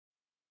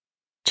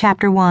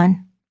Chapter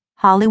 1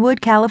 Hollywood,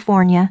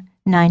 California,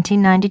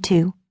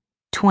 1992.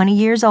 20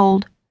 years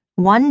old,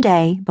 one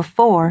day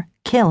before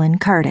killin'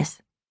 Kurtis.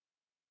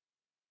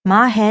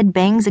 My head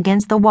bangs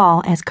against the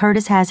wall as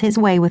Kurtis has his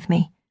way with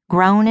me,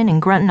 groaning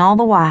and grunting all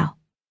the while.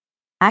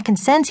 I can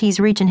sense he's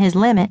reaching his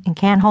limit and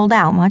can't hold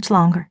out much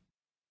longer.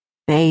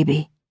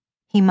 "Baby,"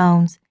 he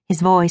moans,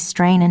 his voice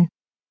straining.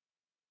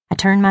 I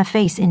turn my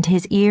face into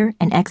his ear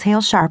and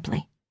exhale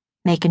sharply,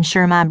 making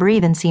sure my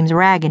breathing seems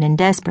ragged and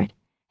desperate,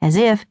 as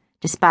if,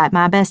 despite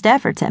my best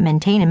efforts at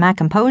maintaining my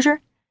composure,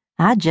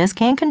 I just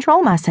can't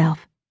control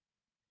myself.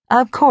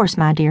 "Of course,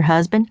 my dear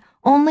husband,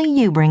 only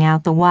you bring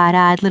out the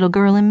wide-eyed little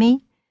girl in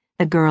me,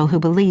 the girl who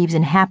believes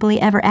in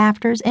happily ever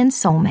afters and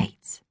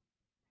soulmates."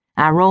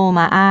 I roll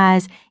my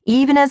eyes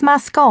even as my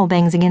skull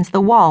bangs against the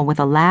wall with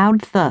a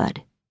loud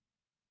thud.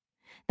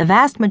 The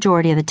vast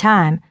majority of the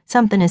time,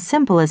 something as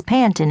simple as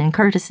panting in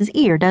Kurtis's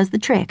ear does the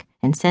trick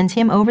and sends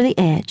him over the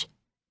edge.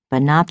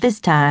 But not this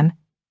time.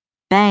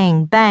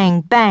 Bang,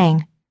 bang,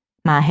 bang.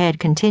 My head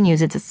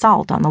continues its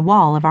assault on the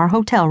wall of our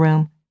hotel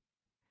room.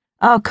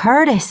 "Oh,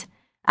 Kurtis,"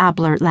 I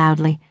blurt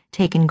loudly,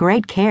 taking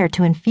great care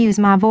to infuse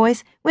my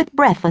voice with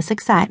breathless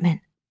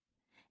excitement.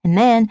 And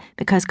then,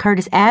 because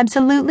Kurtis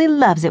absolutely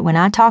loves it when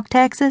I talk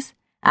Texas,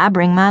 I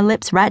bring my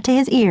lips right to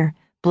his ear,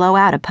 blow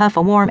out a puff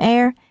of warm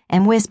air,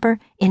 and whisper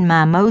in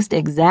my most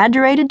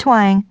exaggerated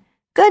twang,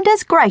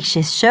 "Goodness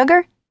gracious,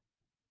 sugar!"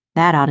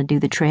 That ought to do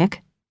the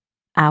trick.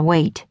 I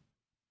wait.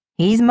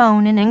 He's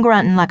moaning and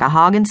grunting like a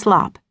hog in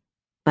slop,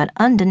 but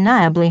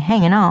undeniably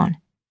hanging on.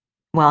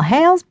 Well,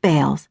 hails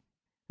bells.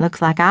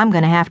 Looks like I'm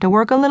going to have to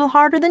work a little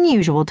harder than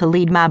usual to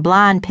lead my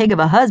blind pig of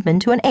a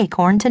husband to an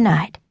acorn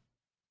tonight.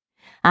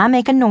 I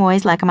make a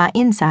noise like my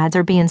insides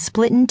are being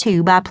split in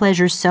two by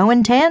pleasure so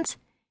intense,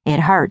 it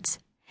hurts.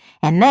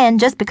 And then,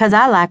 just because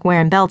I like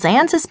wearing belts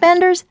and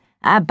suspenders,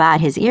 I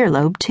bite his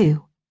earlobe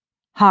too.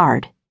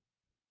 Hard.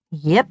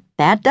 Yep,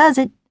 that does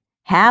it.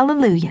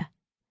 Hallelujah.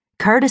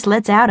 Kurtis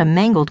lets out a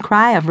mangled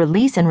cry of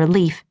release and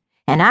relief,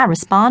 and I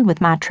respond with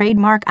my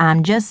trademark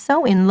 "I'm just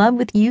so in love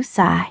with you"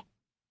 sigh.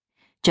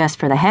 Just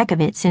for the heck of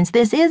it, since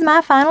this is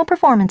my final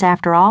performance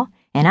after all,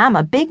 and I'm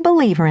a big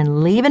believer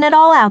in leaving it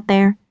all out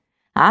there,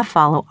 I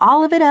follow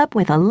all of it up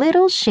with a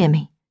little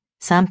shimmy,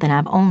 something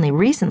I've only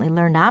recently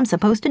learned I'm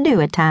supposed to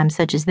do at times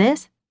such as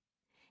this.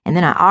 And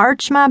then I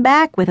arch my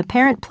back with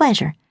apparent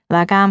pleasure,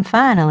 like I'm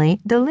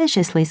finally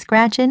deliciously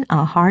scratching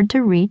a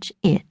hard-to-reach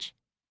itch.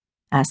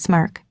 I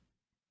smirk.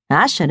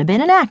 I should have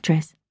been an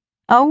actress.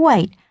 Oh,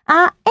 wait,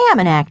 I am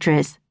an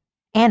actress.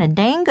 And a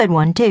dang good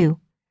one, too.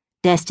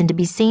 Destined to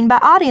be seen by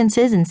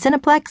audiences in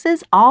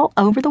cineplexes all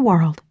over the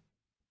world.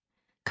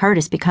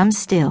 Kurtis becomes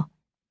still.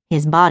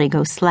 His body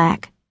goes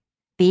slack.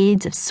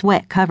 Beads of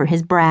sweat cover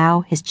his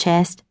brow, his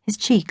chest, his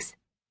cheeks.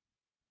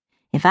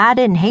 If I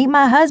didn't hate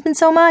my husband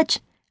so much,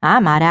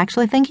 I might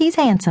actually think he's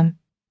handsome.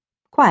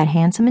 Quite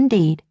handsome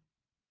indeed.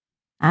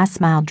 I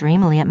smile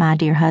dreamily at my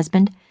dear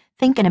husband,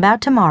 thinking about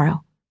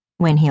tomorrow,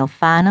 when he'll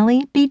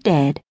finally be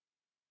dead.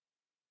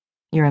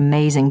 "You're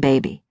amazing,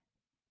 baby,"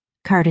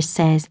 Kurtis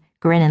says,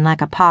 grinning like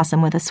a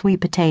possum with a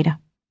sweet potato.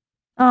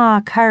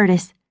 "Aw,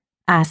 Kurtis,"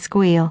 I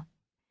squeal.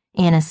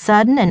 In a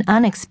sudden and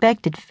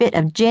unexpected fit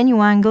of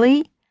genuine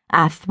glee,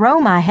 I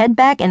throw my head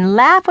back and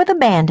laugh with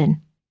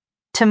abandon.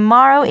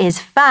 Tomorrow is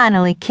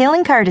finally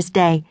Killing Kurtis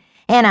Day,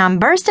 and I'm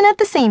bursting at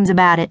the seams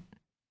about it.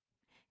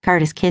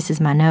 Kurtis kisses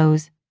my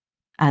nose.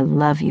 "I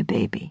love you,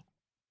 baby."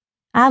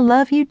 "I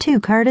love you too,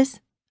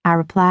 Kurtis," I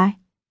reply.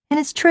 And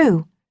it's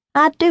true,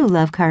 I do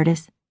love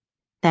Kurtis.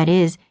 That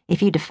is,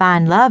 if you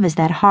define love as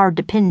that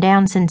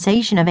hard-to-pin-down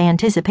sensation of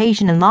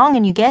anticipation and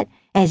longing you get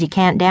as you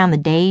count down the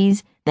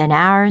days, then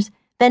hours,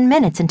 then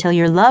minutes until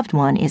your loved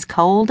one is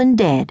cold and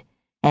dead,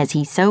 as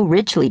he so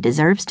richly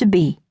deserves to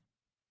be.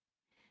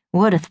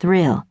 What a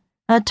thrill,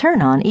 a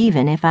turn-on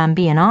even if I'm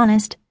being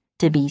honest,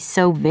 to be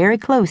so very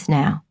close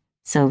now,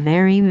 so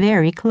very,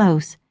 very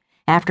close,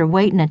 after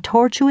waiting a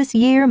tortuous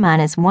year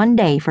minus 1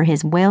 day for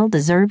his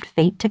well-deserved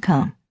fate to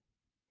come.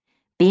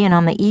 Being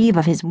on the eve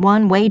of his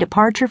one-way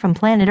departure from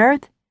planet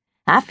Earth,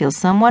 I feel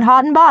somewhat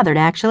hot and bothered,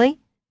 actually.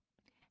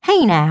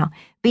 Hey now,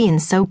 being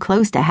so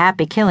close to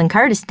Happy Killing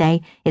Kurtis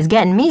Day is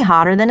getting me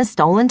hotter than a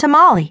stolen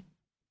tamale.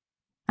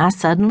 I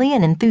suddenly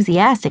and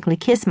enthusiastically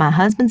kiss my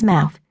husband's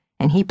mouth,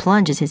 and he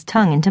plunges his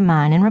tongue into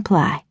mine in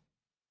reply.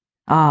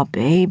 "Aw,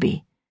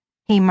 baby,"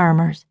 he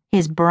murmurs,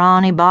 his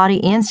brawny body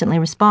instantly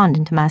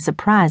responding to my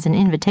surprise and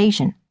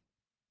invitation.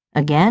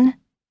 "Again?"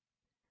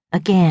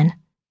 "Again,"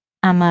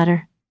 I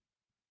mutter.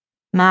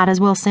 Might as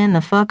well send the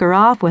fucker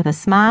off with a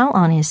smile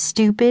on his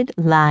stupid,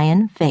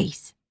 lying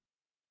face.